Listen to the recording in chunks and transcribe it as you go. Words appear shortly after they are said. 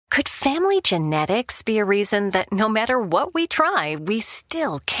Could family genetics be a reason that no matter what we try, we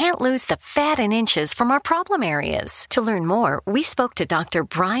still can't lose the fat and inches from our problem areas? To learn more, we spoke to Dr.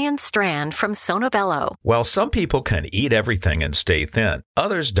 Brian Strand from Sonobello. While some people can eat everything and stay thin,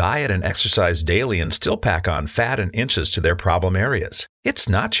 others diet and exercise daily and still pack on fat and inches to their problem areas. It's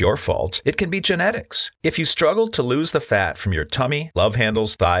not your fault. It can be genetics. If you struggle to lose the fat from your tummy, love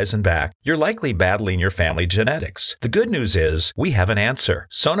handles, thighs, and back, you're likely battling your family genetics. The good news is we have an answer.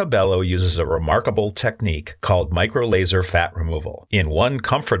 Sonobello uses a remarkable technique called microlaser fat removal. In one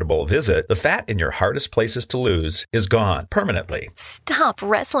comfortable visit, the fat in your hardest places to lose is gone permanently. Stop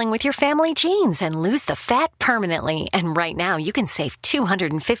wrestling with your family genes and lose the fat permanently. And right now, you can save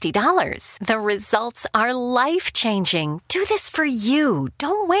 $250. The results are life-changing. Do this for you.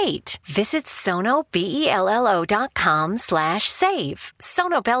 Don't wait. Visit sonobello.com/save.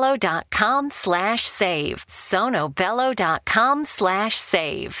 sonobello.com/save.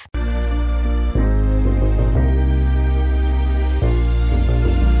 sonobello.com/save.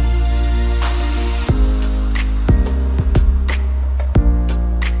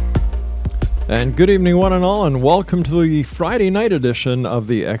 And good evening, one and all, and welcome to the Friday night edition of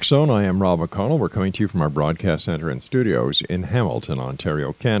the X Zone. I am Rob McConnell. We're coming to you from our broadcast center and studios in Hamilton,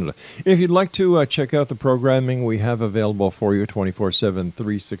 Ontario, Canada. If you'd like to check out the programming we have available for you 24/7,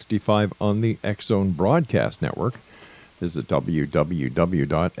 365 on the X Zone Broadcast Network, visit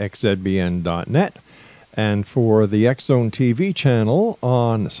www.xzbn.net. And for the X Zone TV channel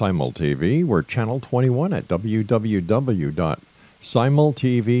on Simul TV, we're channel 21 at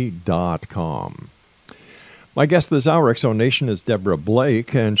www.simultv.com. My guest this hour, X Zone Nation, is Deborah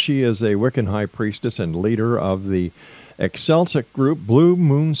Blake, and she is a Wiccan High Priestess and leader of the Celtic group Blue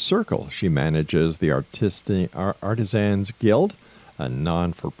Moon Circle. She manages the Artisans Guild, a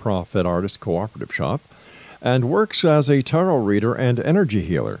non-for-profit artist cooperative shop, and works as a tarot reader and energy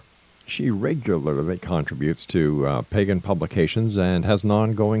healer. She regularly contributes to pagan publications and has an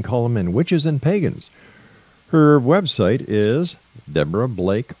ongoing column in Witches and Pagans. Her website is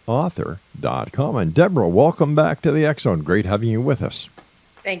DeborahBlakeAuthor.com. And Deborah, welcome back to the X Zone. Great having you with us.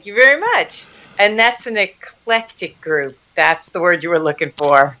 Thank you very much. And that's an eclectic group. That's the word you were looking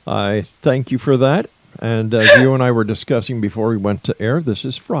for. I thank you for that. And as you and I were discussing before we went to air, this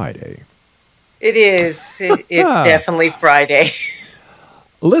is Friday. It is. It's definitely Friday.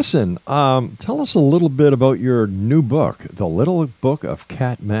 Listen, tell us a little bit about your new book, The Little Book of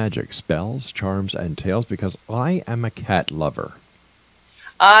Cat Magic, Spells, Charms, and Tales, because I am a cat lover.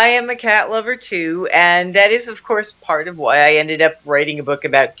 I am a cat lover, too, and that is, of course, part of why I ended up writing a book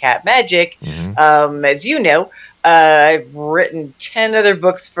about cat magic. Mm-hmm. As you know, I've written 10 other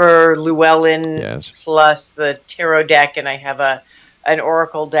books for Llewellyn, yes, plus the tarot deck, and I have an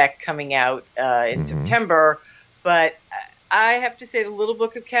oracle deck coming out in September, but I have to say the Little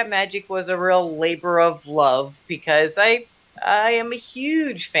Book of Cat Magic was a real labor of love because I am a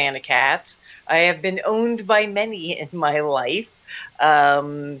huge fan of cats. I have been owned by many in my life.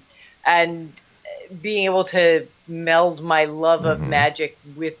 And being able to meld my love of magic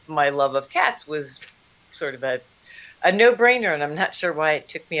with my love of cats was sort of a no-brainer, and I'm not sure why it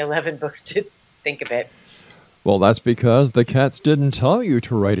took me 11 books to think of it. Well, that's because the cats didn't tell you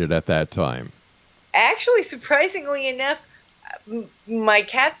to write it at that time. Actually, surprisingly enough, my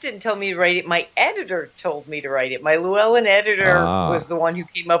cats didn't tell me to write it. My editor told me to write it. My Llewellyn editor was the one who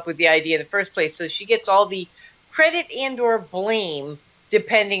came up with the idea in the first place. So she gets all the credit and or blame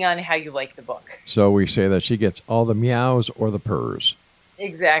depending on how you like the book. So we say that she gets all the meows or the purrs.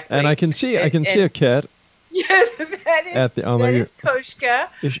 Exactly. And I can see a cat. Yes, that is Koshka.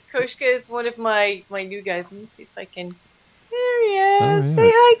 Koshka is one of my new guys. Let me see if I can. There he is. Oh, yeah.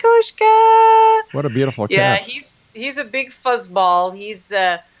 Say hi, Koshka. What a beautiful cat. Yeah, he's a big fuzzball. He's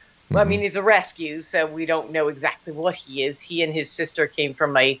I mean, he's a rescue, so we don't know exactly what he is. He and his sister came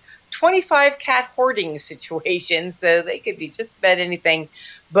from a 25 cat hoarding situation, so they could be just about anything.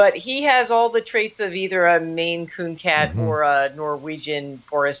 But he has all the traits of either a Maine Coon cat or a Norwegian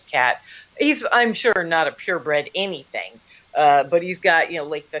forest cat. He's, I'm sure, not a purebred anything, but he's got,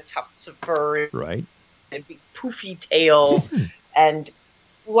 like the tufts of fur, right, and a big poofy tail, and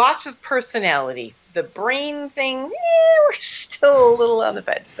lots of personality. The brain thing, we're still a little on the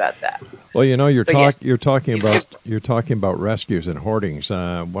fence about that. Well, you're talking about rescues and hoardings.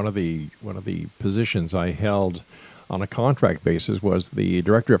 One of the positions I held on a contract basis was the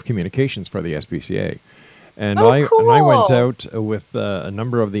director of communications for the SPCA, and I went out with a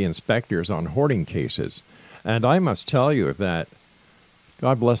number of the inspectors on hoarding cases, and I must tell you that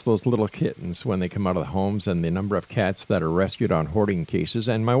God bless those little kittens when they come out of the homes, and the number of cats that are rescued on hoarding cases.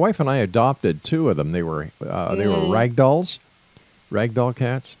 And my wife and I adopted 2 of them. They were ragdolls, Ragdoll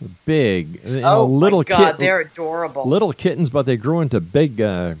cats, big, Oh little my God, they're adorable. little kittens, but they grew into big,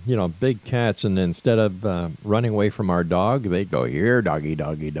 big cats. And instead of running away from our dog, they go, here, doggy,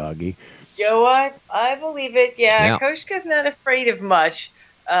 doggy, doggy. You know what? I believe it. Yeah, Yeah. Koshka's not afraid of much.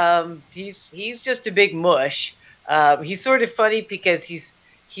 He's just a big mush. He's sort of funny because he's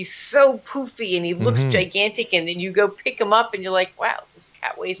so poofy and he looks gigantic, and then you go pick him up and you're like, wow, this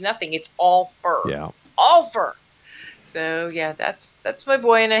cat weighs nothing. It's all fur. Yeah. All fur. So yeah, that's my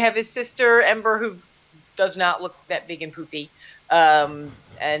boy, and I have his sister Ember, who does not look that big and poofy.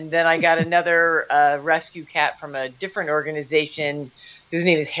 And then I got another rescue cat from a different organization whose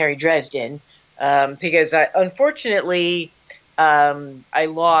name is Harry Dresden, because unfortunately I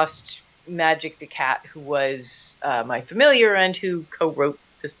lost Magic the cat, who was my familiar and who co-wrote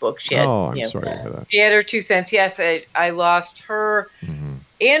this book. She had, I'm sorry to hear that. She had her 2 cents. Yes, I lost her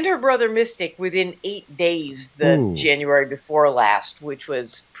and her brother Mystic within 8 days, the January before last, which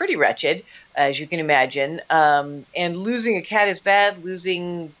was pretty wretched, as you can imagine. And losing a cat is bad.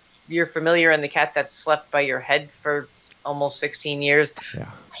 Losing your familiar and the cat that's slept by your head for almost 16 years. Yeah.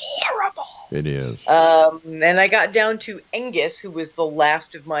 Horrible. It is. And I got down to Angus, who was the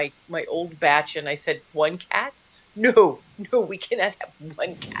last of my old batch, and I said, one cat? No, we cannot have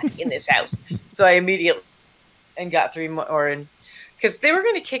one cat in this house. So I immediately got 3 more, because they were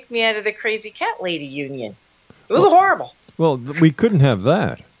going to kick me out of the Crazy Cat Lady Union. It was horrible. Well, we couldn't have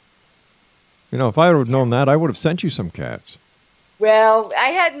that. If I would have known that, I would have sent you some cats. Well, I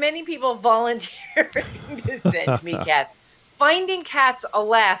had many people volunteering to send me cats. Finding cats,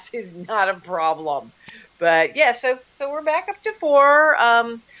 alas, is not a problem. But yeah, so we're back up to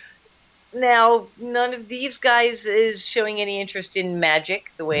 4. Now, none of these guys is showing any interest in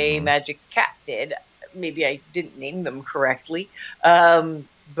magic the way Magic the Cat did. Maybe I didn't name them correctly.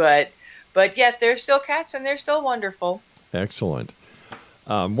 But yeah, they're still cats and they're still wonderful. Excellent.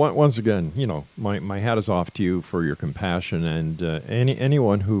 Once again, my hat is off to you for your compassion, and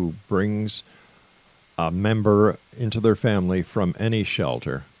anyone who brings a member into their family from any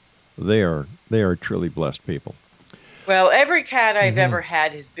shelter, they are truly blessed people. Well, every cat I've ever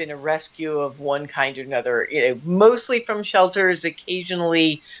had has been a rescue of one kind or another. Mostly from shelters,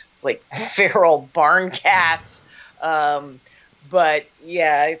 occasionally like feral barn cats. But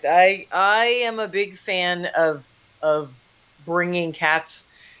yeah, I am a big fan of bringing cats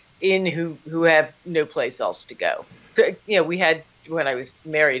in who have no place else to go. We had, when I was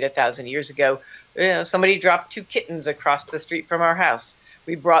married 1,000 years ago, somebody dropped 2 kittens across the street from our house.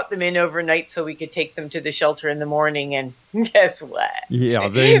 We brought them in overnight so we could take them to the shelter in the morning, and guess what? Yeah,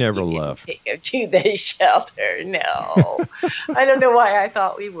 they never left. Take them to the shelter. No. I don't know why I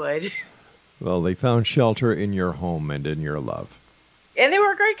thought we would. Well, they found shelter in your home and in your love. And they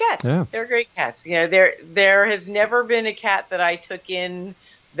were great cats. Yeah. They're great cats. There has never been a cat that I took in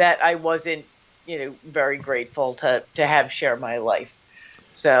that I wasn't, very grateful to have share my life.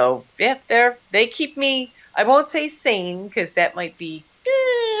 So, yeah, they keep me, I won't say sane, because that might be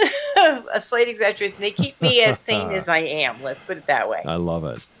a slight exaggeration. They keep me as sane as I am. Let's put it that way. I love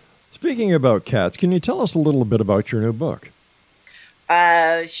it. Speaking about cats, can you tell us a little bit about your new book?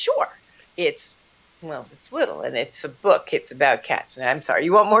 Sure. It's little, and it's a book. It's about cats. And I'm sorry,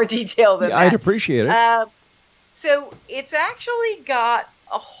 you want more detail than that? I'd appreciate it. So it's actually got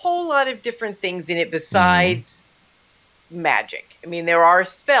a whole lot of different things in it besides magic. I mean, there are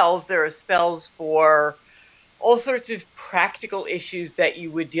spells. There are spells for all sorts of practical issues that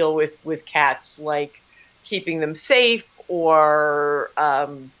you would deal with cats, like keeping them safe or,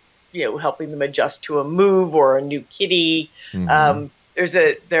 helping them adjust to a move or a new kitty.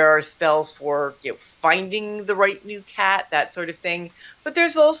 There are spells for finding the right new cat, that sort of thing. But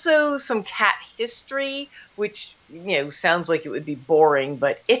there's also some cat history, which sounds like it would be boring,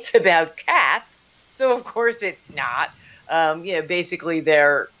 but it's about cats, so of course it's not. Basically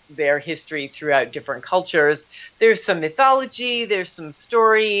their history throughout different cultures. There's some mythology. There's some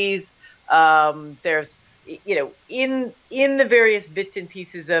stories. There's in the various bits and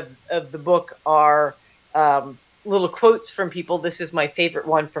pieces of the book are little quotes from people. This is my favorite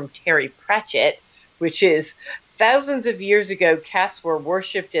one from Terry Pratchett, which is, "Thousands of years ago, cats were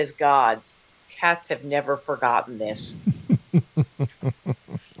worshipped as gods. Cats have never forgotten this."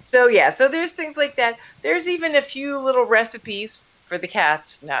 So there's things like that. There's even a few little recipes for the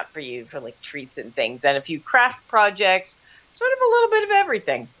cats, not for you, for like treats and things, and a few craft projects, sort of a little bit of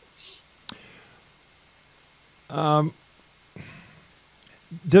everything.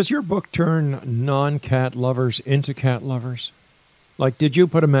 Does your book turn non-cat lovers into cat lovers? Like, did you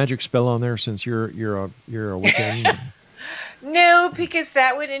put a magic spell on there since you're a Wiccan? No, because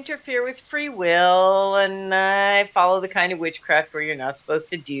that would interfere with free will, and I follow the kind of witchcraft where you're not supposed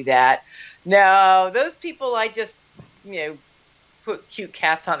to do that. No, those people, I just, put cute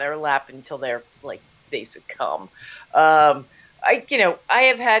cats on their lap until they're like they succumb. I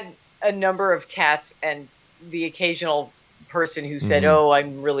have had a number of cats, and the occasional person who said, "Oh,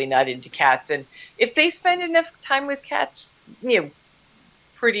 I'm really not into cats," and if they spend enough time with cats,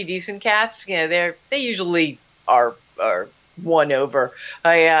 pretty decent cats, they usually are won over.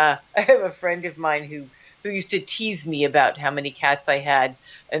 I have a friend of mine who used to tease me about how many cats I had,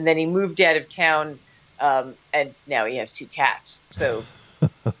 and then he moved out of town, and now he has 2 cats. So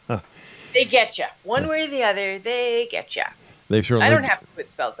they get you one way or the other. They get you. I don't have to put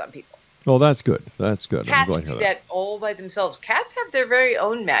spells on people. Well, that's good. That's good. Cats do that all by themselves. Cats have their very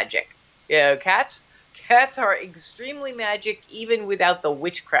own magic. Cats are extremely magic, even without the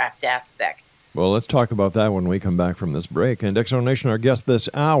witchcraft aspect. Well, let's talk about that when we come back from this break. And X Zone Nation, our guest this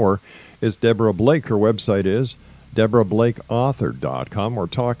hour is Deborah Blake. Her website is DeborahBlakeAuthor.com. We're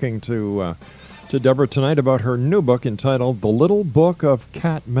talking to Deborah tonight about her new book entitled The Little Book of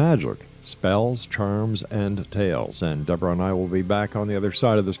Cat Magic, Spells, Charms, and Tales. And Deborah and I will be back on the other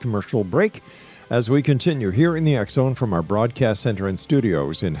side of this commercial break as we continue here in the X Zone from our broadcast center and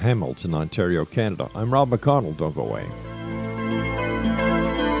studios in Hamilton, Ontario, Canada. I'm Rob McConnell. Don't go away.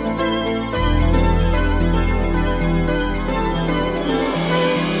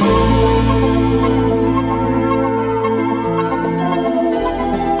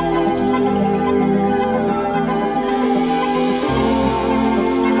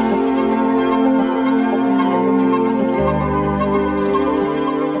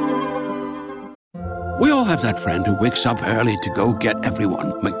 That friend who wakes up early to go get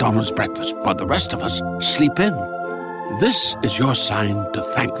everyone McDonald's breakfast while the rest of us sleep in. This is your sign to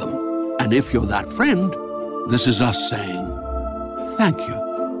thank them. And if you're that friend, this is us saying thank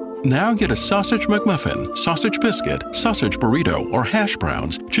you. Now get a sausage McMuffin, sausage biscuit, sausage burrito, or hash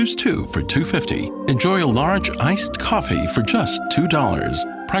browns. Choose 2 for $2.50. Enjoy a large iced coffee for just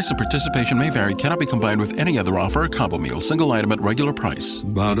 $2. Price and participation may vary. Cannot be combined with any other offer or combo meal. Single item at regular price.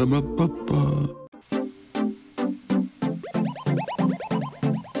 Ba-da-ba-ba-ba.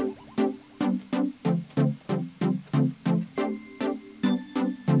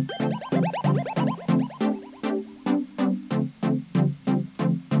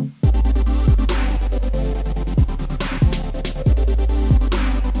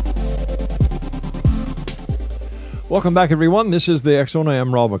 Welcome back, everyone. This is the X Zone. I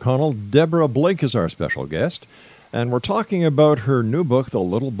am Rob McConnell. Deborah Blake is our special guest, and we're talking about her new book, The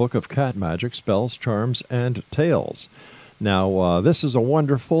Little Book of Cat Magic, Spells, Charms, and Tales. Now, this is a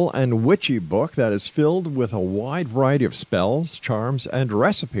wonderful and witchy book that is filled with a wide variety of spells, charms, and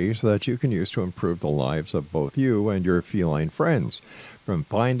recipes that you can use to improve the lives of both you and your feline friends. From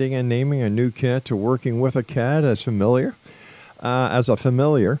finding and naming a new cat to working with a cat as a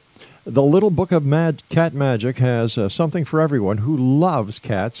familiar, The Little Book of Cat Magic has something for everyone who loves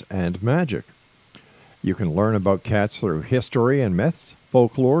cats and magic. You can learn about cats through history and myths,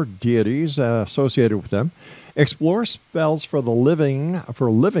 folklore, deities associated with them, explore spells for living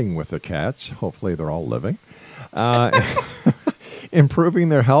with the cats. Hopefully they're all living. Improving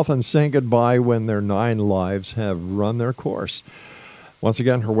their health and saying goodbye when their 9 lives have run their course. Once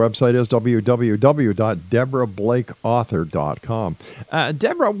again, her website is www.DeborahBlakeAuthor.com.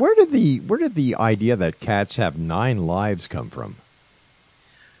 Deborah, where did the idea that cats have 9 lives come from?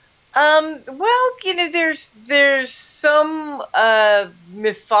 Well, there's some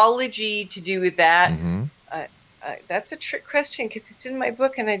mythology to do with that. Mm-hmm. That's a trick question because it's in my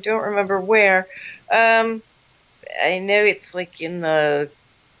book and I don't remember where. I know it's like in the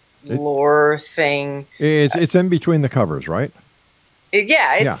lore thing. It's in between the covers, right?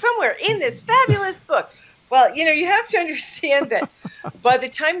 It's somewhere in this fabulous book. Well, you have to understand that by the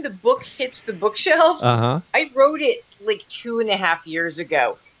time the book hits the bookshelves, I wrote it like 2.5 years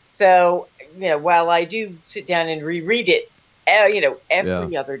ago. So, while I do sit down and reread it, every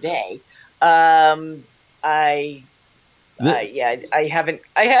other day, I haven't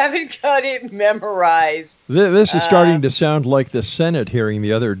got it memorized. This is starting to sound like the Senate hearing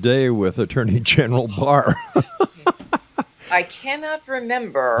the other day with Attorney General Barr. I cannot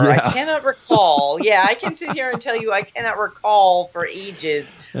remember. Yeah. I cannot recall. Yeah, I can sit here and tell you I cannot recall for ages.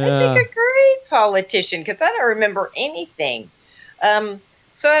 I think a great politician because I don't remember anything.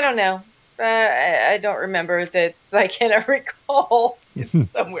 So I don't know. I don't remember that. I cannot recall.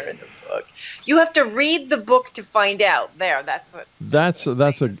 It's somewhere in the book. You have to read the book to find out. That's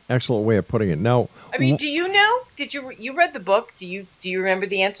an excellent way of putting it. Now, I mean, do you know? Did you read the book? Do you remember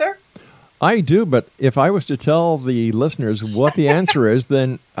the answer? I do, but if I was to tell the listeners what the answer is,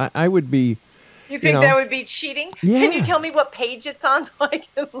 then I would be... You think that would be cheating? Yeah. Can you tell me what page it's on so I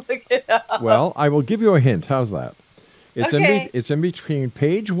can look it up? Well, I will give you a hint. How's that? It's Okay. it's in between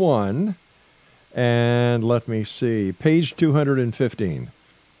page 1 and, let me see, page 215.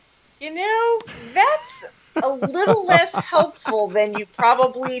 You know, that's a little less helpful than you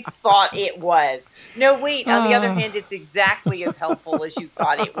probably thought it was. No, wait. On the other hand, it's exactly as helpful as you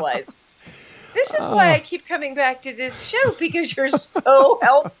thought it was. This is why I keep coming back to this show, because you're so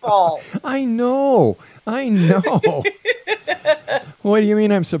helpful. I know. What do you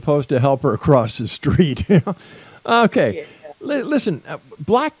mean I'm supposed to help her across the street? Okay. Yeah. Listen,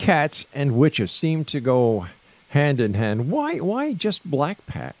 black cats and witches seem to go hand in hand. Why just black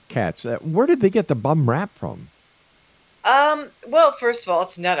cats? Where did they get the bum rap from? Well, first of all,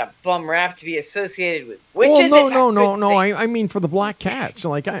 it's not a bum rap to be associated with witches. No. I mean for the black cats.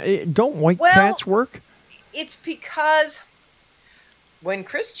 Like, don't white cats work? It's because when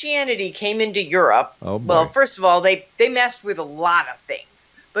Christianity came into Europe, Oh, boy. well, first of all, they messed with a lot of things,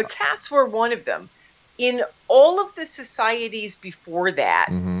 but cats were one of them. In all of the societies before that,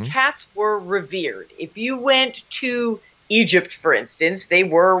 cats were revered. If you went to Egypt, for instance, they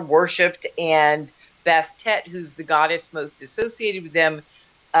were worshipped, and Bastet, who's the goddess most associated with them,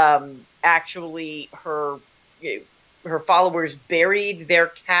 actually her followers buried their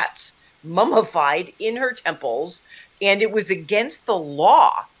cats mummified in her temples, and it was against the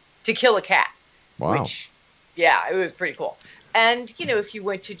law to kill a cat. Wow. Which, yeah, it was pretty cool. And, if you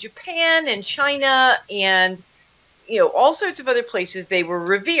went to Japan and China and, all sorts of other places, they were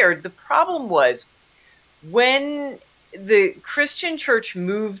revered. The problem was when the Christian church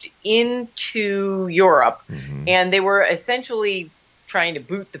moved into Europe, and they were essentially trying to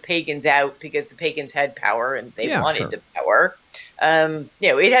boot the pagans out because the pagans had power and they wanted the power.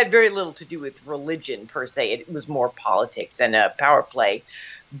 It had very little to do with religion per se. It was more politics and a power play.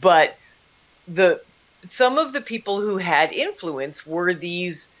 But some of the people who had influence were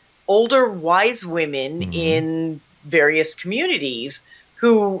these older wise women in various communities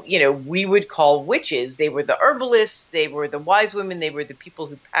who, we would call witches. They were the herbalists, they were the wise women, they were the people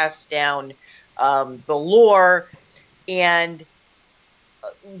who passed down the lore, and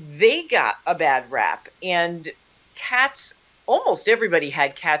they got a bad rap. And cats, almost everybody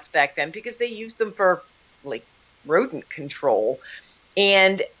had cats back then because they used them for, like, rodent control.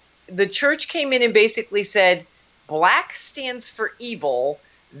 And the church came in and basically said, black stands for evil,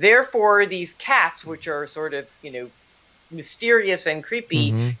 therefore these cats, which are sort of, mysterious and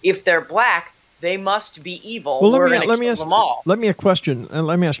creepy, if they're black, they must be evil. Well, We're going to kill them all. Let me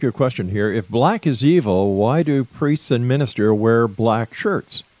ask you a question here. If black is evil, why do priests and ministers wear black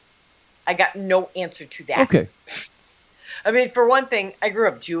shirts? I got no answer to that. Okay. I mean, for one thing, I grew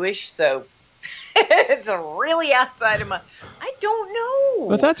up Jewish, so it's really outside of my... I don't know.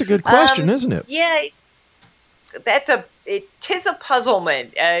 But that's a good question, isn't it? Yeah, tis a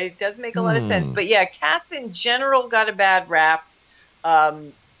puzzlement. It does make a lot of sense. But yeah, cats in general got a bad rap,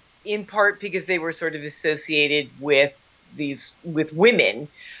 in part because they were sort of associated with women,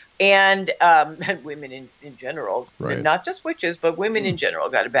 and women in general, Right. not just witches, but women in general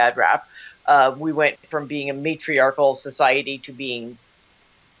got a bad rap. We went from being a matriarchal society to being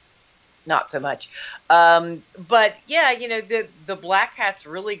not so much. But yeah, the black cats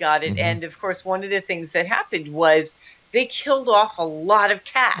really got it. And of course, one of the things that happened was they killed off a lot of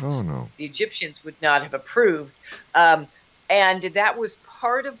cats. Oh, no. The Egyptians would not have approved. And that was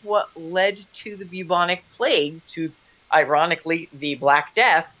part of what led to the bubonic plague, to, ironically, the Black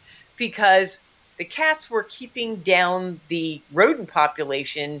Death, because the cats were keeping down the rodent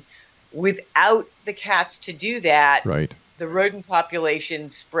population. Without the cats to do that, Right. the rodent population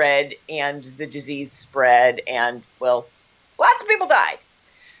spread and the disease spread, and, well, lots of people died.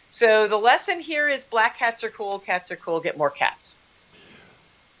 So the lesson here is black cats are cool, get more cats.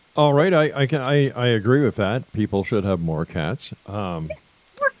 All right, I agree with that. People should have more cats. Yes,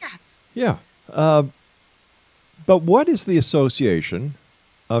 more cats. Yeah. But what is the association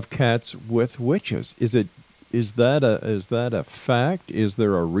of cats with witches? Is that a fact? Is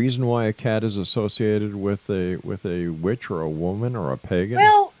there a reason why a cat is associated with a witch or a woman or a pagan?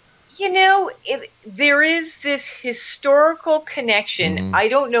 Well, there is this historical connection. I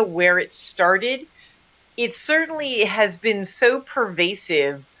don't know where it started. It certainly has been so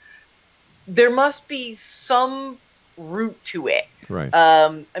pervasive. There must be some root to it. Right.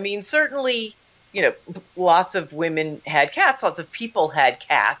 I mean, certainly, lots of women had cats. Lots of people had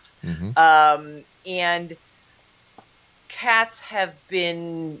cats. And cats have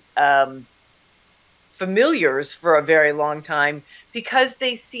been familiars for a very long time because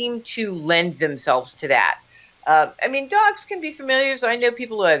they seem to lend themselves to that. I mean, dogs can be familiars. I know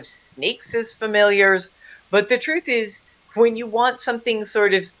people who have snakes as familiars. But the truth is, when you want something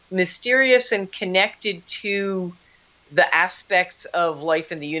sort of mysterious and connected to the aspects of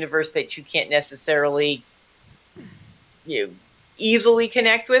life in the universe that you can't necessarily easily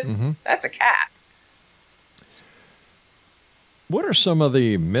connect with, that's a cat. What are some of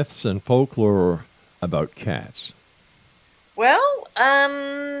the myths and folklore about cats? Well,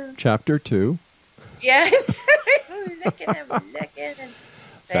 Chapter 2. Yeah. I'm looking.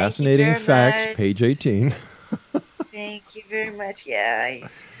 Fascinating facts, page 18. Thank you very much. Yeah.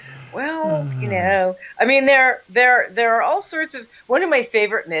 Well, I mean, there are all sorts of. One of my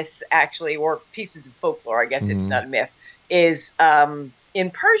favorite myths, actually, or pieces of folklore, I guess it's not a myth, is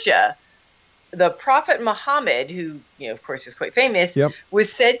in Persia, the Prophet Muhammad, who, of course, is quite famous,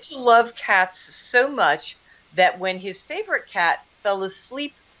 was said to love cats so much that when his favorite cat fell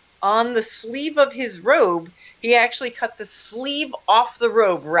asleep on the sleeve of his robe, he actually cut the sleeve off the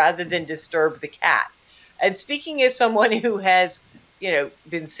robe rather than disturb the cat. And speaking as someone who has,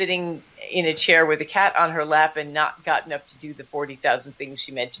 been sitting in a chair with a cat on her lap and not gotten up to do the 40,000 things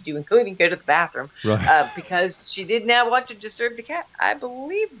she meant to do, including go to the bathroom, because she did not want to disturb the cat, I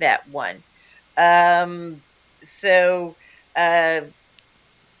believe that one. Another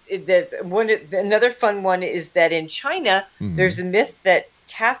fun one is that in China, there's a myth that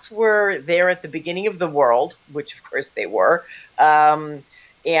cats were there at the beginning of the world, which of course they were, and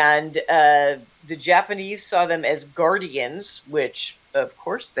the Japanese saw them as guardians, which of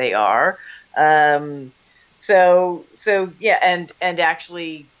course they are. And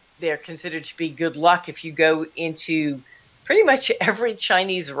actually they're considered to be good luck. If you go into pretty much every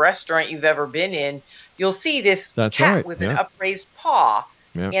Chinese restaurant you've ever been in, you'll see this cat with an upraised paw,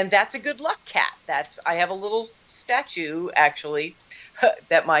 and that's a good luck cat. I have a little statue actually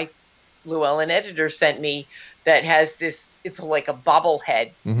that my Llewellyn editor sent me that has this, it's like a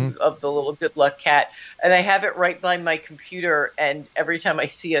bobblehead of the little good luck cat. And I have it right by my computer. And every time I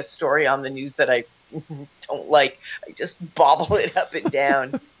see a story on the news that I don't like, I just bobble it up and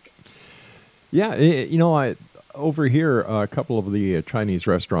down. Yeah. I over here, a couple of the Chinese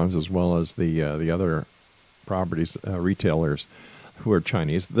restaurants, as well as the other properties, retailers who are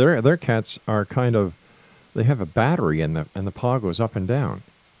Chinese, their cats are kind of, they have a battery and the paw goes up and down.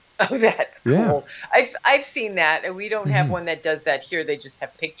 Oh, that's cool. Yeah. I've seen that, and we don't have one that does that here. They just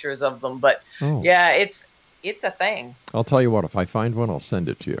have pictures of them, but it's a thing. I'll tell you what, if I find one, I'll send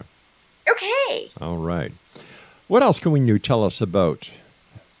it to you. Okay. All right. What else can you tell us about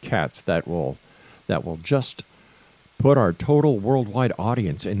cats that will just put our total worldwide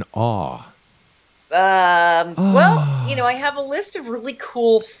audience in awe? Well, I have a list of really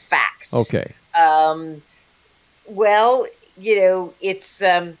cool facts. Okay. Well, it's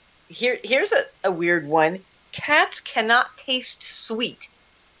here's a weird one. Cats cannot taste sweet.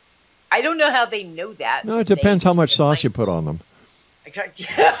 I don't know how they know that. No, it depends how much sauce you put on them.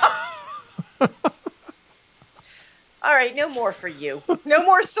 All right, no more for you. No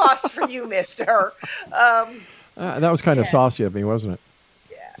more sauce for you, mister. That was kind of saucy of me, wasn't it?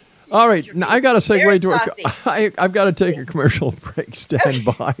 Yeah. All right, now I got to segue to I've got to take a commercial break. Stand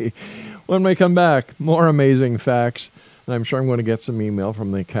by. When we come back, more amazing facts. And I'm sure I'm going to get some email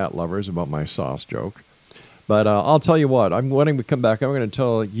from the cat lovers about my sauce joke. But I'll tell you what, when we come back, I'm going to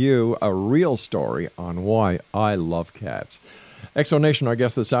tell you a real story on why I love cats. Exonation, our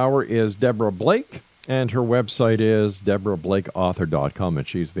guest this hour is Deborah Blake, and her website is DeborahBlakeAuthor.com, and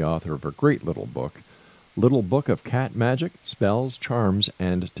she's the author of a great little book of cat magic, spells, charms,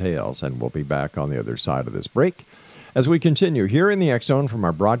 and tales. And we'll be back on the other side of this break as we continue here in the X Zone from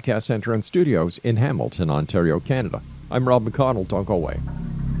our broadcast center and studios in Hamilton, Ontario, Canada. I'm Rob McConnell. Don't go away.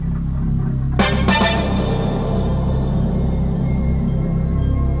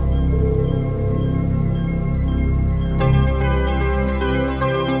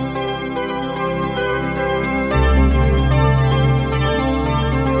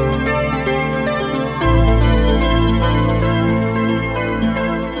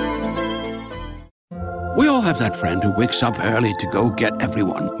 We all have that friend who wakes up early to go get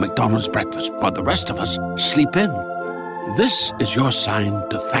everyone McDonald's breakfast, while the rest of us sleep in. This is your sign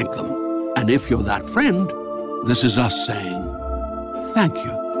to thank them. And if you're that friend, this is us saying thank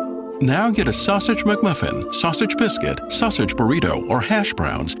you. Now get a sausage McMuffin, sausage biscuit, sausage burrito, or hash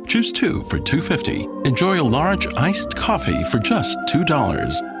browns. Choose 2 for $2.50. Enjoy a large iced coffee for just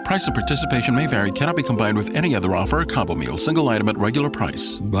 $2. Price and participation may vary. Cannot be combined with any other offer or combo meal. Single item at regular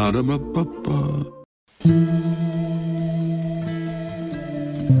price.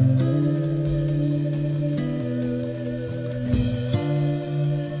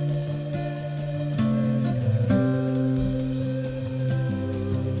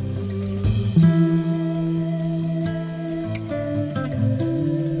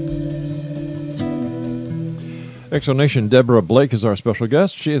 Exonation Deborah Blake is our special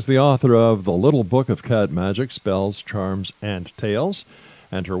guest. She is the author of The Little Book of Cat Magic, Spells, Charms, and Tales.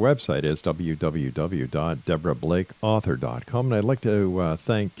 And her website is www.deborahblakeauthor.com. And I'd like to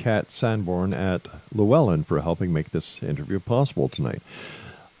thank Kat Sanborn at Llewellyn for helping make this interview possible tonight.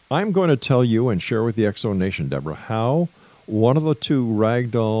 I'm going to tell you and share with the Exonation, Deborah, how one of the two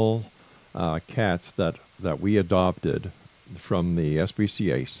ragdoll cats that we adopted from the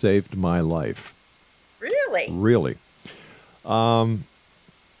SPCA saved my life. Really. As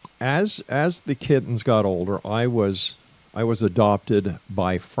the kittens got older, I was adopted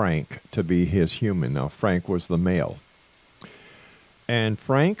by Frank to be his human. Now, Frank was the male. And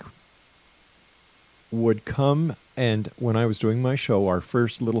Frank would come, and when I was doing my show, our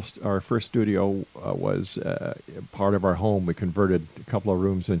first studio was part of our home. We converted a couple of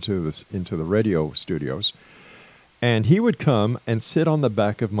rooms into the radio studios. And he would come and sit on the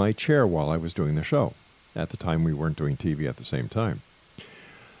back of my chair while I was doing the show. At the time, we weren't doing TV at the same time.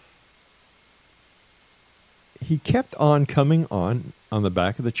 He kept on coming on the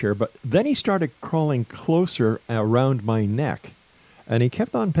back of the chair, but then he started crawling closer around my neck. And he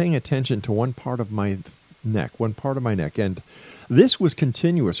kept on paying attention to one part of my neck. And this was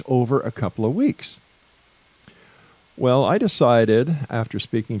continuous over a couple of weeks. Well, I decided, after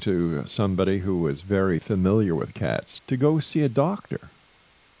speaking to somebody who was very familiar with cats, to go see a doctor.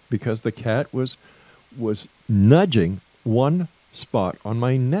 Because the cat was nudging one spot on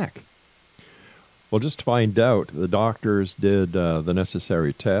my neck. Well, just to find out, the doctors did the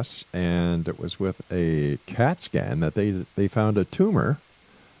necessary tests, and it was with a CAT scan that they found a tumor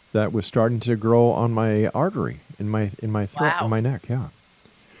that was starting to grow on my artery in my throat, in my neck. Yeah,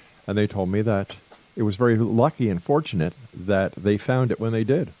 and they told me that it was very lucky and fortunate that they found it when they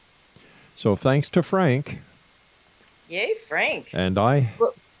did. So thanks to Frank. Yay, Frank! And I.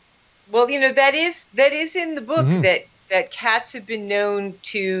 Well, that is in the book that cats have been known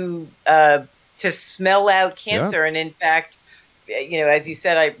to smell out cancer. Yeah. And in fact, as you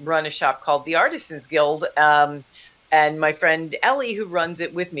said, I run a shop called the Artisans Guild. And my friend Ellie, who runs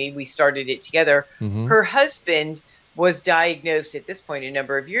it with me, we started it together. Mm-hmm. Her husband was diagnosed at this point a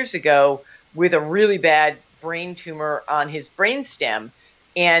number of years ago with a really bad brain tumor on his brainstem.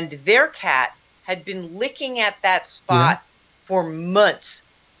 And their cat had been licking at that spot for months.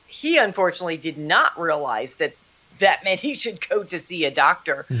 He unfortunately did not realize that meant he should go to see a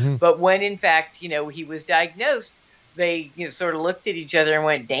doctor. Mm-hmm. But when, in fact, he was diagnosed, they sort of looked at each other and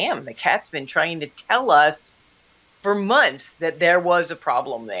went, damn, the cat's been trying to tell us for months that there was a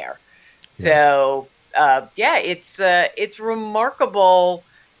problem there. Yeah. So, it's remarkable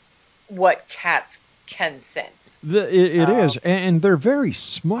what cats can sense. It is, and they're very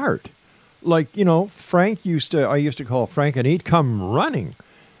smart. Like, Frank I used to call Frank, and he'd come running.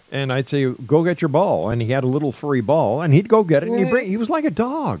 And I'd say, go get your ball. And he had a little furry ball, and he'd go get it, and he was like a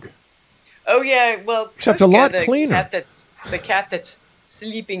dog. Oh, yeah, well... Except a lot cleaner. The cat that's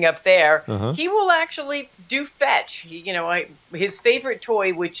sleeping up there, he will actually do fetch. His favorite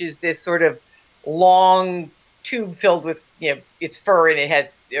toy, which is this sort of long tube filled with, it's fur, and it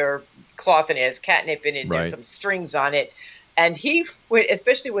has cloth, and it has catnip in it, and there's some strings on it. And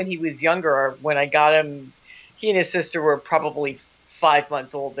especially when he was younger, or when I got him, he and his sister were probably 5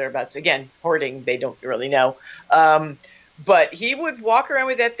 months old, thereabouts. Again, hoarding, they don't really know. But he would walk around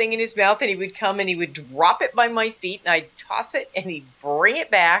with that thing in his mouth, and he would come and he would drop it by my feet, and I'd toss it, and he'd bring it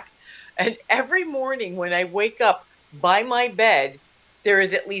back. And every morning when I wake up by my bed, there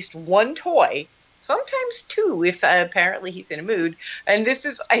is at least one toy, sometimes two, if apparently he's in a mood. And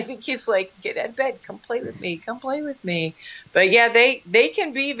I think he's like, get out of bed, come play with me. But yeah, they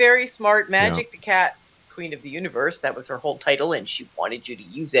can be very smart. Magic the cat, Queen of the Universe, that was her whole title, and she wanted you to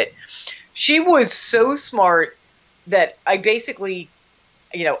use it. She was so smart that I basically,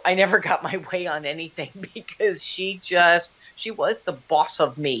 I never got my way on anything because she was the boss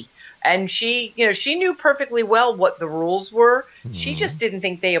of me. And she knew perfectly well what the rules were. Mm-hmm. She just didn't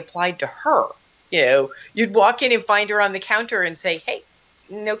think they applied to her. You'd walk in and find her on the counter and say, hey,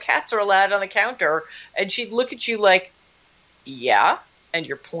 no cats are allowed on the counter. And she'd look at you like, yeah, and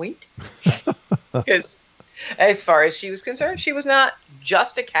your point? Because as far as she was concerned, she was not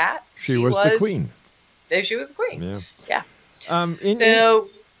just a cat. She was the queen. She was the queen. Yeah.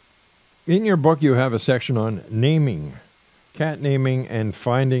 In your book, you have a section on naming, cat naming, and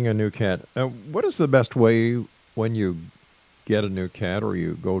finding a new cat. What is the best way when you get a new cat or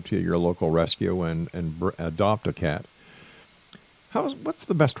you go to your local rescue and adopt a cat? What's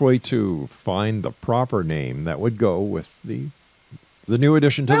the best way to find the proper name that would go with the new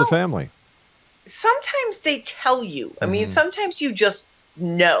addition to the family? Sometimes they tell you. I mean, sometimes you just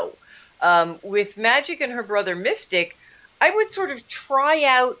know. With Magic and her brother Mystic, I would sort of try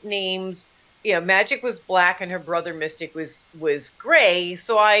out names. Magic was black and her brother Mystic was gray.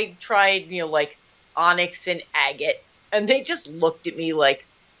 So I tried, like Onyx and Agate, and they just looked at me like,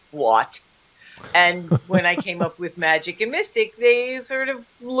 what? And when I came up with Magic and Mystic, they sort of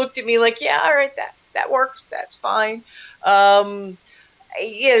looked at me like, yeah, all right, that works. That's fine. So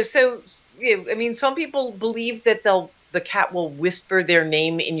I mean, some people believe that the cat will whisper their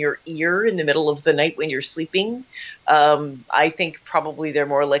name in your ear in the middle of the night when you're sleeping. I think probably they're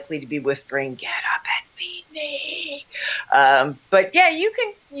more likely to be whispering, "Get up and feed me." But yeah, you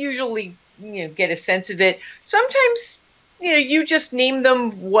can usually get a sense of it. Sometimes you just name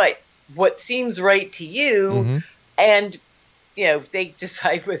them what seems right to you, and they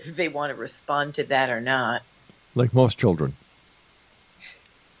decide whether they want to respond to that or not. Like most children.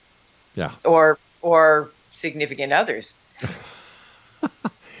 Yeah. Or significant others.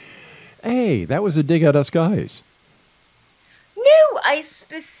 Hey, that was a dig at us guys. No, I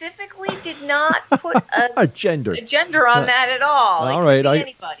specifically did not put a gender on that at all. All right,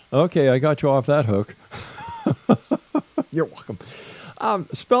 anybody. Okay, I got you off that hook. You're welcome.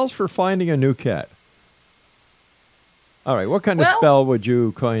 Spells for finding a new cat. All right, what kind of spell would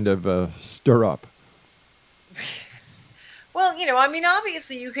you kind of stir up? Well, I mean,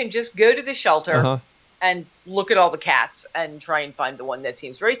 obviously you can just go to the shelter and look at all the cats and try and find the one that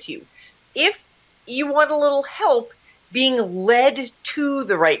seems right to you. If you want a little help being led to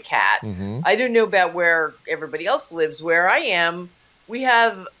the right cat, I don't know about where everybody else lives. Where I am, we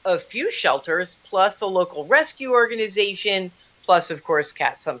have a few shelters, plus a local rescue organization, plus, of course,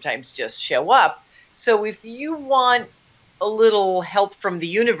 cats sometimes just show up. So if you want a little help from the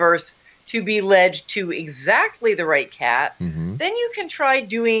universe to be led to exactly the right cat, then you can try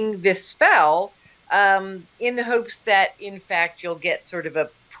doing this spell in the hopes that, in fact, you'll get sort of a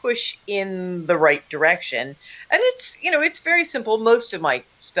push in the right direction. And it's very simple. Most of my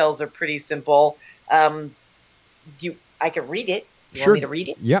spells are pretty simple. I can read it. You want me to read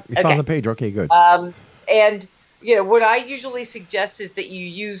it? Yep, you found the page. Okay, good. And what I usually suggest is that you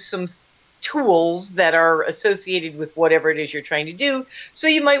use some tools that are associated with whatever it is you're trying to do. So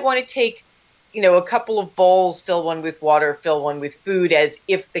you might want to take, a couple of bowls, fill one with water, fill one with food, as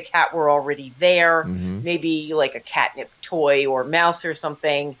if the cat were already there. Maybe like a catnip toy or mouse or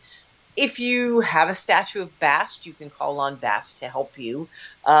something. If you have a statue of Bast, you can call on Bast to help you.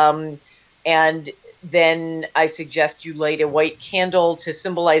 And then I suggest you light a white candle to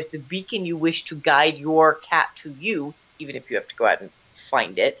symbolize the beacon you wish to guide your cat to you, even if you have to go out and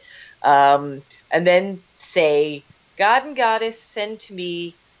find it. And then say, God and Goddess, send to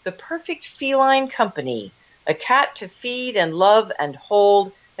me the perfect feline company, a cat to feed and love and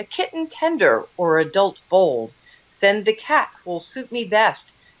hold, a kitten tender or adult bold. Send the cat will suit me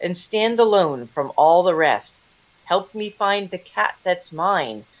best and stand alone from all the rest. Help me find the cat that's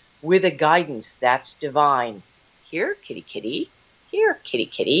mine with a guidance that's divine. Here, kitty, kitty. Here, kitty,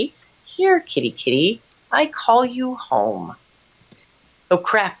 kitty. Here, kitty, kitty. I call you home. Oh,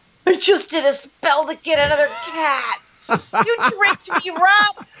 crap. I just did a spell to get another cat. You tricked me,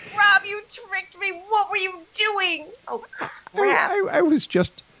 Rob. Rob, you tricked me. What were you doing? Oh, crap. I was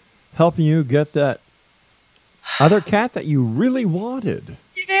just helping you get that other cat that you really wanted.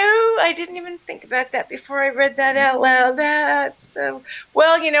 I didn't even think about that before I read that out loud. I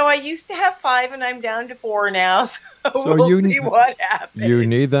used to have 5 and I'm down to 4 now. So we'll see what happens. You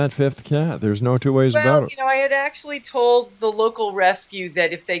need that 5th cat. There's no two ways about it. I had actually told the local rescue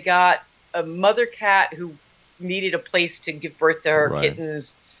that if they got a mother cat who needed a place to give birth to her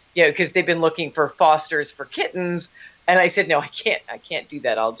kittens, because they've been looking for fosters for kittens. And I said, no, I can't do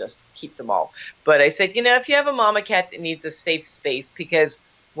that. I'll just keep them all. But I said, if you have a mama cat that needs a safe space, because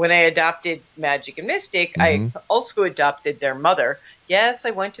when I adopted Magic and Mystic, I also adopted their mother. Yes,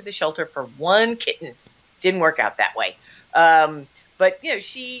 I went to the shelter for one kitten. Didn't work out that way. But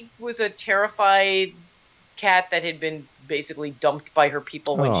she was a terrified cat that had been basically dumped by her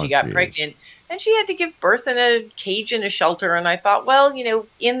people when she got pregnant. And she had to give birth in a cage in a shelter. And I thought, well,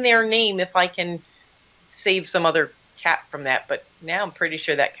 in their name, if I can save some other cat from that. But now I'm pretty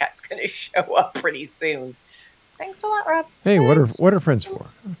sure that cat's going to show up pretty soon. Thanks a lot, Rob. Hey, what are friends for?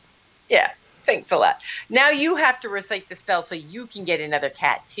 Yeah, thanks a lot. Now you have to recite the spell so you can get another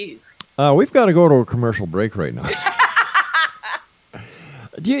cat, too. We've got to go to a commercial break right now.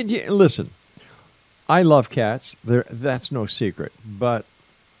 Listen, I love cats. That's no secret. But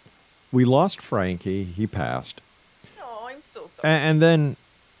we lost Frankie. He passed. Oh, I'm so sorry. And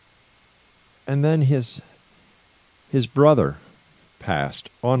then his brother passed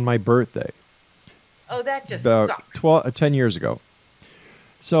on my birthday. Oh, that just about sucks. 10 years ago.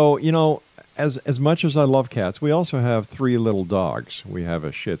 So, as much as I love cats, we also have 3 little dogs. We have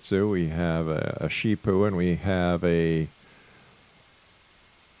a Shih Tzu, we have a Shih Tzu, and we have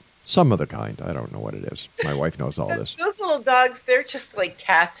some other kind. I don't know what it is. My wife knows all this. Those little dogs, they're just like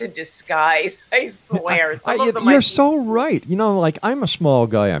cats in disguise. I swear. You're so right. I'm a small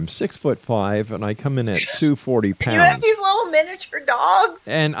guy. I'm 6'5", and I come in at 240 pounds. You have these little miniature dogs.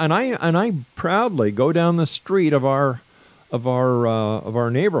 And I proudly go down the street of our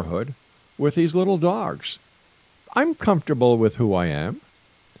neighborhood with these little dogs. I'm comfortable with who I am.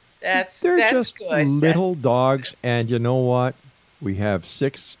 They're just good. Little dogs, and you know what? We have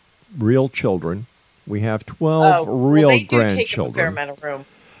 6 real children. We have 12 real they do grandchildren. Take up a fair amount of room.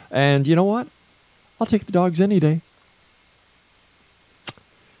 And you know what? I'll take the dogs any day.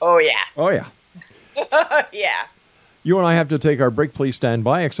 Oh yeah. Oh yeah. Yeah. You and I have to take our break. Please stand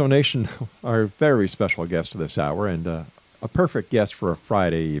by. XONation, our very special guest this hour, and a perfect guest for a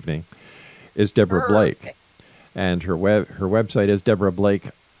Friday evening, is Deborah Blake. And her website is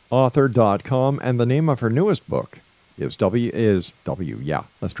DeborahBlakeAuthor.com, and the name of her newest book is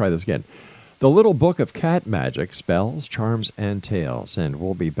let's try this again. The Little Book of Cat Magic, Spells, Charms, and Tales. And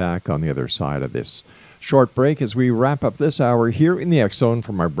we'll be back on the other side of this short break as we wrap up this hour here in the X Zone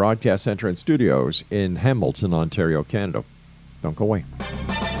from our broadcast center and studios in Hamilton, Ontario, Canada. Don't go away.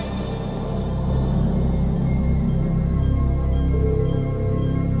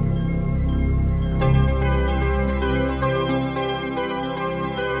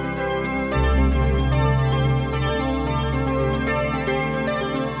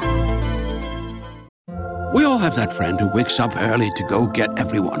 We all have that friend who wakes up early to go get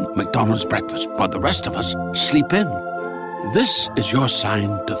everyone McDonald's breakfast, while the rest of us sleep in. This is your sign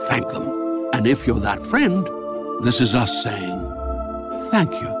to thank them. And if you're that friend, this is us saying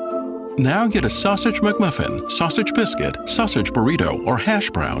thank you. Now get a sausage McMuffin, sausage biscuit, sausage burrito, or hash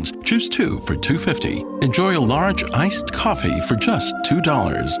browns. Choose 2 for $2.50. Enjoy a large iced coffee for just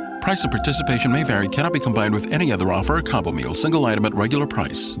 $2. Price and participation may vary. Cannot be combined with any other offer or combo meal. Single item at regular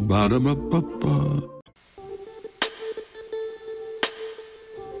price. Ba-da-ba-ba-ba.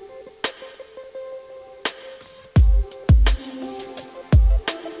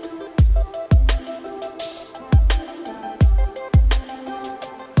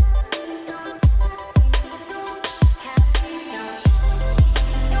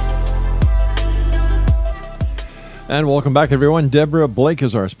 And welcome back, everyone. Deborah Blake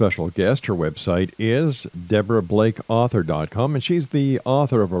is our special guest. Her website is DeborahBlakeAuthor.com, and she's the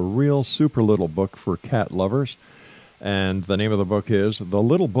author of a real super little book for cat lovers. And the name of the book is The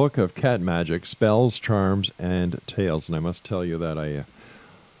Little Book of Cat Magic, Spells, Charms, and Tales. And I must tell you that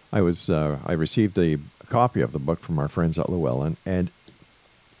I received a copy of the book from our friends at Llewellyn, and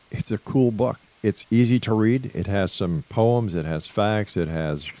it's a cool book. It's easy to read. It has some poems. It has facts. It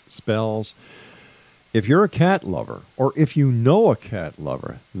has spells. If you're a cat lover, or if you know a cat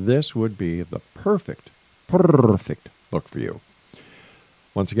lover, this would be the perfect book for you.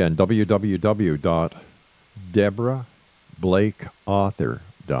 Once again,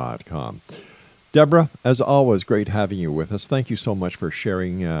 www.DeborahBlakeAuthor.com. Deborah, as always, great having you with us. Thank you so much for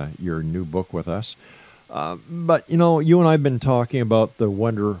sharing your new book with us. But, you and I have been talking about the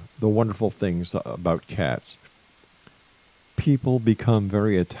wonderful things about cats. People become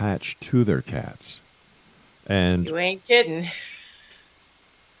very attached to their cats. And you ain't kidding.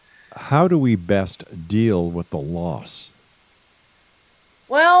 How do we best deal with the loss?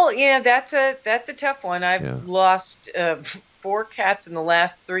 Well, that's a tough one. I've lost 4 cats in the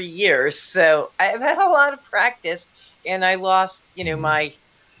last 3 years, so I've had a lot of practice. And I lost, my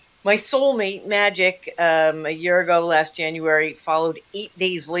soulmate Magic a year ago, last January, followed 8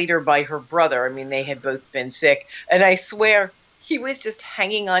 days later by her brother. I mean, they had both been sick, and I swear he was just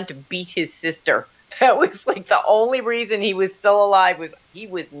hanging on to beat his sister. That was like the only reason he was still alive, was he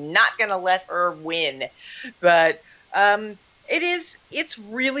was not going to let her win. But it's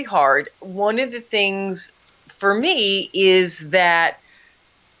really hard. One of the things for me is that,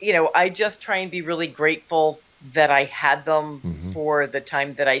 I just try and be really grateful that I had them for the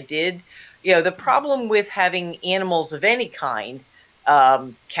time that I did. The problem with having animals of any kind,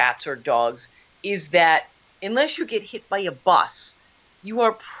 cats or dogs, is that unless you get hit by a bus, you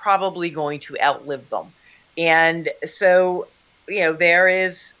are probably going to outlive them. And so, there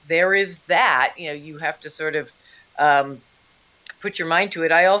is that, you have to sort of put your mind to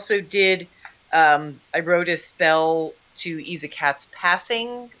it. I also did, I wrote a spell to ease a cat's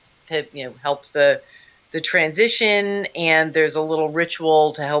passing to, help the transition. And there's a little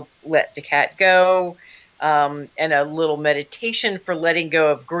ritual to help let the cat go, and a little meditation for letting go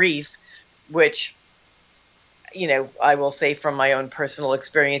of grief, which I will say from my own personal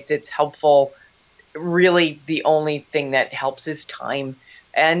experience, it's helpful. Really, the only thing that helps is time,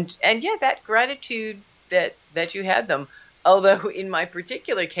 and yeah, that gratitude that you had them. Although in my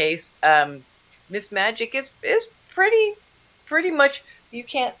particular case, Miss Magic is pretty much you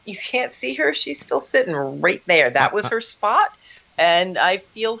can't see her. She's still sitting right there. That was her spot, and I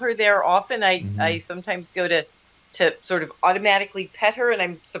feel her there often. I sometimes go to sort of automatically pet her, and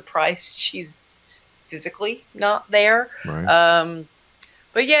I'm surprised she's physically not there. Right.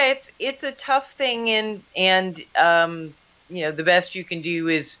 But yeah, it's a tough thing, and the best you can do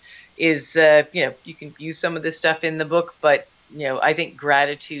is you can use some of this stuff in the book, but I think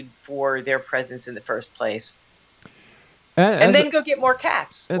gratitude for their presence in the first place, and then go get more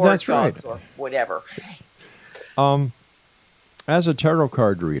cats or that's dogs right. or whatever. As a tarot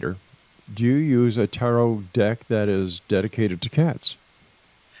card reader, do you use a tarot deck that is dedicated to cats?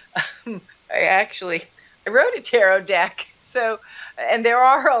 I wrote a tarot deck, and there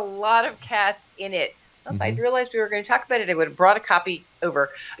are a lot of cats in it. If I'd realized we were going to talk about it, I would have brought a copy over.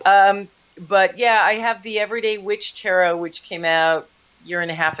 But yeah, I have the Everyday Witch Tarot, which came out a year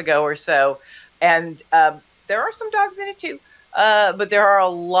and a half ago or so, and there are some dogs in it too, but there are a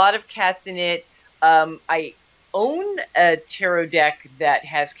lot of cats in it. I own a tarot deck that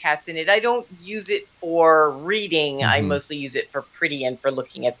has cats in it. I don't use it for reading. I mostly use it for pretty and for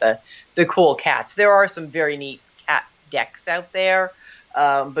looking at the cool cats. There are some very neat cat decks out there,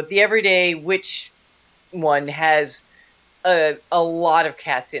 but the Everyday Witch one has a lot of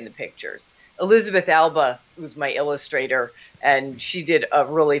cats in the pictures. Elizabeth Alba was my illustrator, and she did a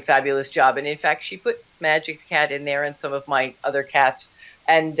really fabulous job. And in fact, she put Magic the Cat in there and some of my other cats.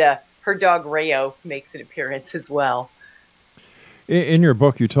 And her dog Rayo makes an appearance as well. In your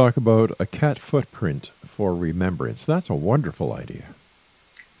book, you talk about a cat footprint for remembrance. That's a wonderful idea.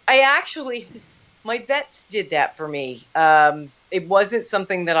 My vets did that for me. It wasn't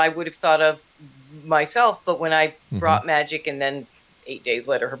something that I would have thought of myself, but when I brought Magic and then 8 days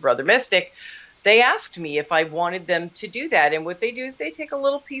later her brother Mystic, they asked me if I wanted them to do that. And what they do is they take a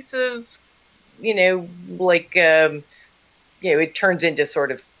little piece of, it turns into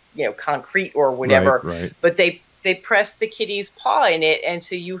sort of, concrete or whatever. Right. But they press the kitty's paw in it, and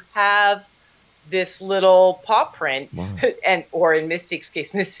so you have this little paw print. Wow. Or in Mystic's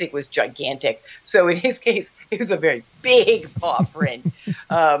case, Mystic was gigantic, so in his case it was a very big paw print.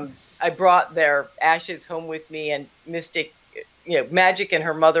 I brought their ashes home with me, and Mystic, Magic and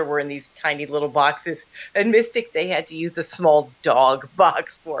her mother were in these tiny little boxes, and Mystic they had to use a small dog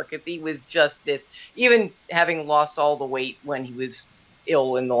box for, because he was just this, even having lost all the weight when he was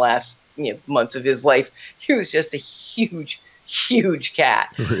ill in the last months of his life, he was just a huge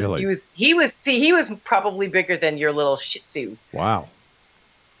cat. Really? He was probably bigger than your little Shih Tzu. Wow.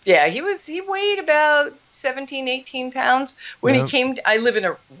 Yeah, he weighed about 17, 18 pounds. When he came, I live in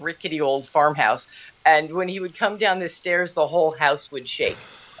a rickety old farmhouse, and when he would come down the stairs, the whole house would shake.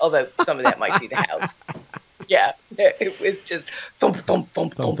 Although some of that might be the house. Yeah, it was just thump, thump,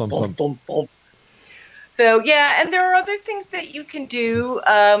 thump, thump, thump, thump, thump, thump. So yeah, and there are other things that you can do.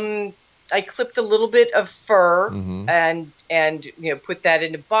 I clipped a little bit of fur and put that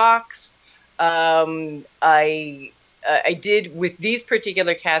in a box. I did with these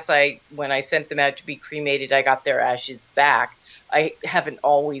particular cats. When I sent them out to be cremated, I got their ashes back. I haven't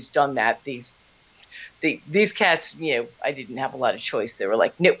always done that. These cats, I didn't have a lot of choice. They were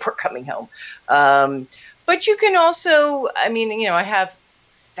like, nope, we're coming home. But you can also, I have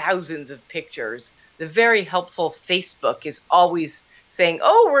thousands of pictures. The very helpful Facebook is always saying,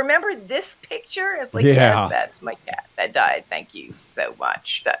 oh, remember this picture? It's like, yes, that's my cat that died. Thank you so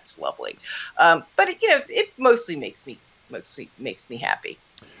much. That's lovely. But it mostly makes me happy.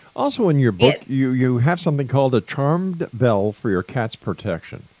 Also in your book, you have something called a charmed bell for your cat's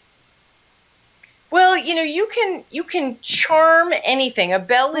protection. Well, you can charm anything. A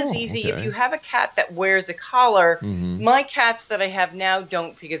bell is easy. Okay. If you have a cat that wears a collar, my cats that I have now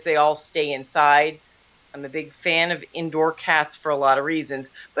don't, because they all stay inside. I'm a big fan of indoor cats for a lot of reasons,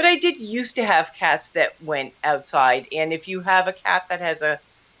 but I did used to have cats that went outside. And if you have a cat that has a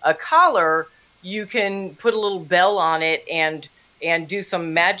collar, you can put a little bell on it and do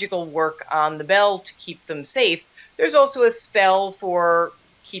some magical work on the bell to keep them safe. There's also a spell for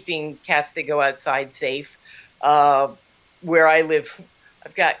keeping cats that go outside safe. Where I live,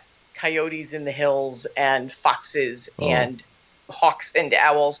 I've got coyotes in the hills and foxes and hawks and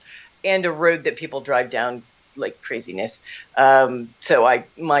owls, and a road that people drive down like craziness. So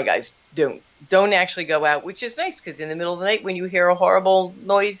my guys don't actually go out, which is nice, because in the middle of the night when you hear a horrible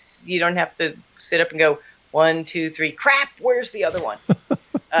noise, you don't have to sit up and go 1, 2, 3, crap, where's the other one?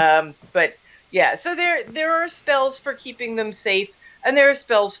 But Yeah, so there are spells for keeping them safe, and there are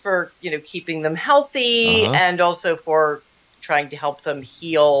spells for, keeping them healthy, and also for trying to help them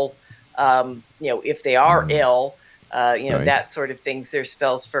heal, if they are ill, Right. that sort of things. There's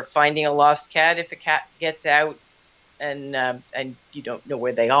spells for finding a lost cat if a cat gets out and you don't know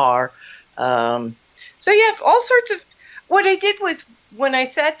where they are. So yeah, all sorts of. What I did was, when I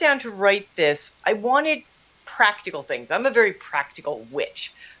sat down to write this, I wanted practical things. I'm a very practical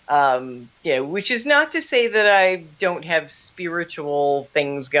witch. Which is not to say that I don't have spiritual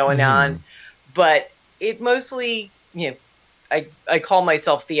things going on, but it mostly, I call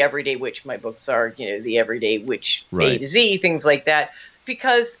myself the everyday witch. My books are, the everyday witch, Right. A to Z, things like that,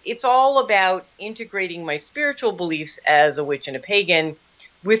 because it's all about integrating my spiritual beliefs as a witch and a pagan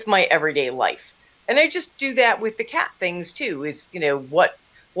with my everyday life. And I just do that with the cat things too, is,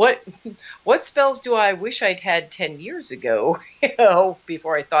 what spells do I wish I'd had 10 years ago,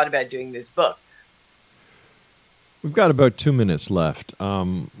 before I thought about doing this book? We've got about 2 minutes left.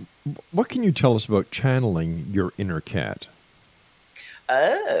 What can you tell us about channeling your inner cat?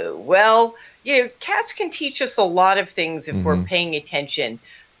 Oh, well, cats can teach us a lot of things if we're paying attention.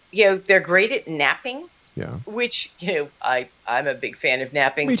 They're great at napping, which, I'm a big fan of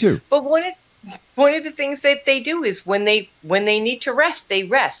napping. Me too. But one of the things that they do is when they need to rest, they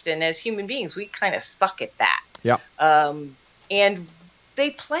rest. And as human beings, we kind of suck at that. Yeah. And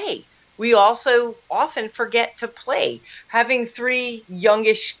they play. We also often forget to play. Having 3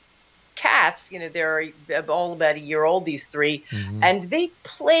 youngish cats, they're all about a year old, these 3, and they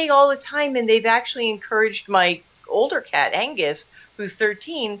play all the time. And they've actually encouraged my older cat, Angus, who's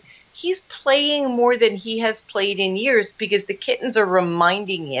 13. He's playing more than he has played in years because the kittens are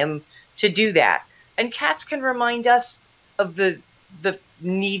reminding him to do that. And cats can remind us of the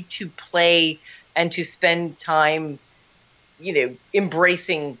need to play and to spend time,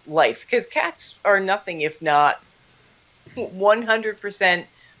 embracing life, because cats are nothing if not 100%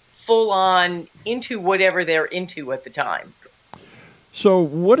 full on into whatever they're into at the time. So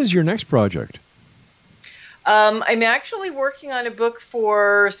what is your next project? I'm actually working on a book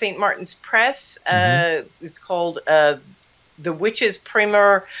for St. Martin's Press. It's called The Witch's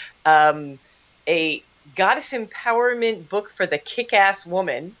Primer, a goddess empowerment book for the kick-ass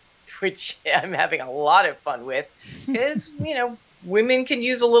woman, which I'm having a lot of fun with, because, women can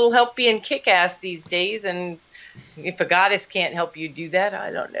use a little help being kick-ass these days, and if a goddess can't help you do that,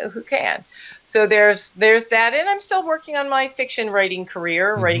 I don't know who can. So there's that, and I'm still working on my fiction writing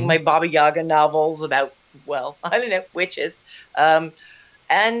career, writing my Baba Yaga novels about, witches,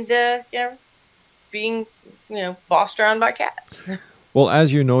 being, bossed around by cats. Well,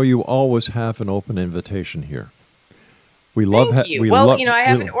 as you know, you always have an open invitation here. We love. Thank you. I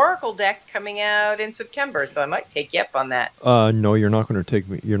have an oracle deck coming out in September, so I might take you up on that. No, you're not going to take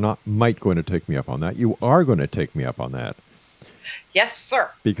me. You're not going to take me up on that. You are going to take me up on that. Yes, sir.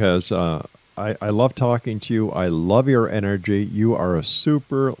 Because I love talking to you. I love your energy. You are a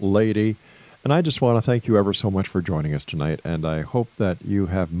super lady. And I just want to thank you ever so much for joining us tonight. And I hope that you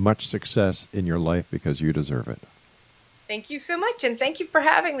have much success in your life because you deserve it. Thank you so much, and thank you for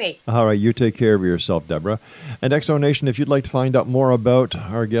having me. All right, you take care of yourself, Deborah. And X Zone Nation, if you'd like to find out more about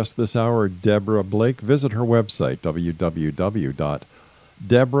our guest this hour, Deborah Blake, visit her website,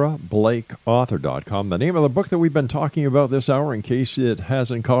 www.deborahblakeauthor.com. The name of the book that we've been talking about this hour, in case it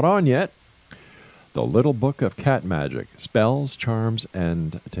hasn't caught on yet, The Little Book of Cat Magic, Spells, Charms,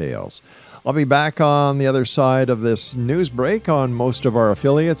 and Tales. I'll be back on the other side of this news break on most of our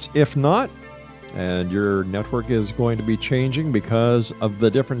affiliates. If not, and your network is going to be changing because of the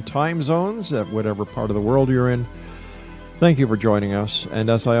different time zones at whatever part of the world you're in. Thank you for joining us. And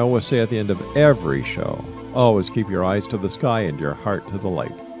as I always say at the end of every show, always keep your eyes to the sky and your heart to the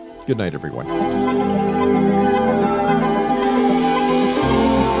light. Good night, everyone.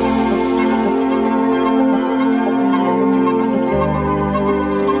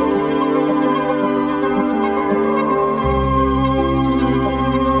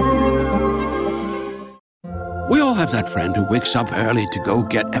 Have that friend who wakes up early to go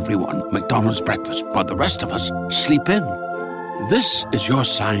get everyone McDonald's breakfast, while the rest of us sleep in. This is your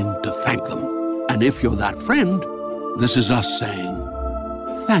sign to thank them. And if you're that friend, this is us saying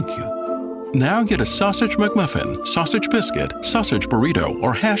thank you. Now get a sausage McMuffin, sausage biscuit, sausage burrito,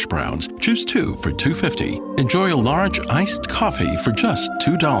 or hash browns. Choose 2 for $2.50. Enjoy a large iced coffee for just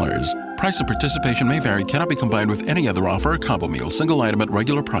 $2. Price and participation may vary. Cannot be combined with any other offer or combo meal. Single item at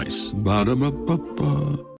regular price. Ba-da-ba-ba-ba.